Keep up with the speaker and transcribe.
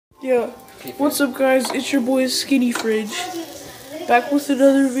Yeah. Okay, What's up, guys? It's your boy Skinny Fridge, back with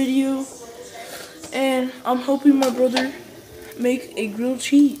another video, and I'm helping my brother make a grilled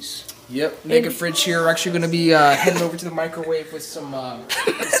cheese. Yep, make a fridge here. We're actually going to be heading over to the microwave with some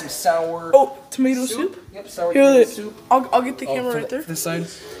sour tomato soup? Yep, sour Here, tomato soup. I'll get the camera right there. This side?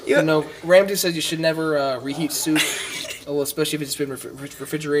 Yeah. You know, Ramsey says you should never reheat soup, well, especially if it's been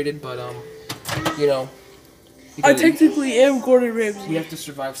refrigerated, but, you know. I technically am Gordon Ramsay. We have to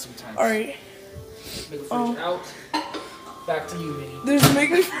survive sometimes. Alright. Make a fridge out. Back to you, Minnie. There's a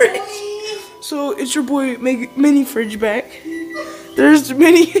mega fridge. So, it's your boy Mini Fridge back. There's a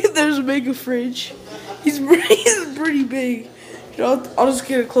mega fridge. He's pretty big. I'll just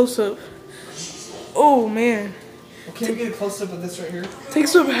get a close up. Oh man. Can we get a close up of this right here?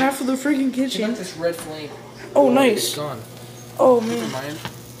 Takes up half of the freaking kitchen. Look at this red flame. Oh nice. It's gone. Oh man. Never mind.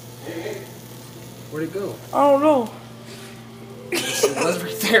 Where'd it go? I don't know. It was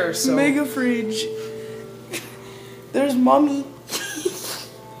right there. So. Mega fridge. There's mommy.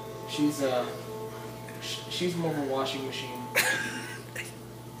 She's more of a washing machine.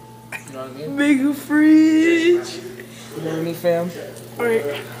 You know what I mean? Mega fridge. You know what I mean, fam? Alright.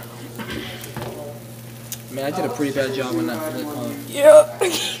 Man, I did a pretty bad job on that flip, huh? Yeah.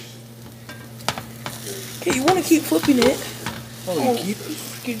 Okay, you want to keep flipping it. Oh, you keep?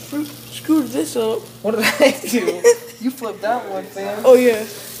 Freaking screwed this up. What did I do? You flipped that one, fam. Oh, yeah.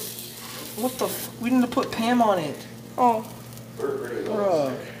 What the we need to put Pam on it. Oh.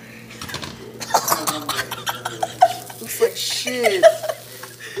 Bruh. Looks like shit.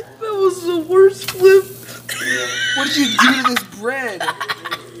 That was the worst flip. What did you do to this bread?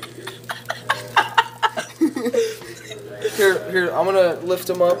 Here, I'm gonna lift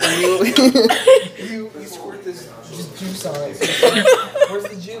them up and you squirt this juice on it. Where's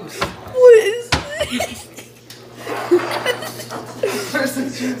the juice? What is this? Where's the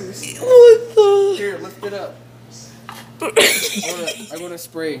juice? What the? Here, lift it up. I'm gonna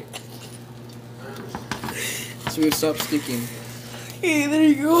spray. So we stop sticking. Hey, there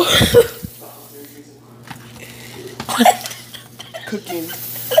you go. Cooking.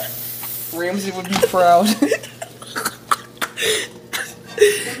 Ramsey would be proud.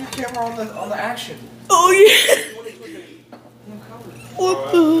 Put your camera on the action. Oh yeah.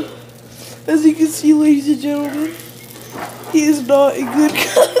 What the? As you can see, ladies and gentlemen, he is not a good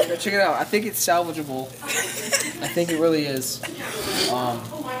guy. Now check it out. I think it's salvageable. I think it really is.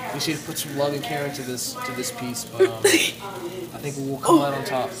 We should put some love and care into this piece, but I think we'll come out on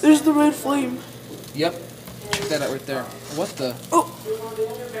top. There's the red flame. Yep. Check that out right there. What the? Oh.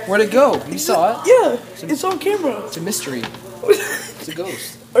 Where'd it go? You saw it? Yeah, it's on camera. It's a mystery. It's a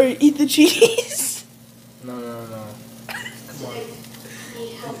ghost. Alright, eat the cheese. No. Come on.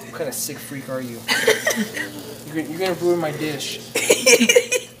 What kind of sick freak are you? You're gonna ruin my dish.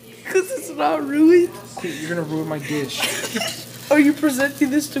 Because it's not ruined. You're gonna ruin my dish. Are you presenting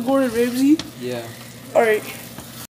this to Gordon Ramsay? Yeah. Alright.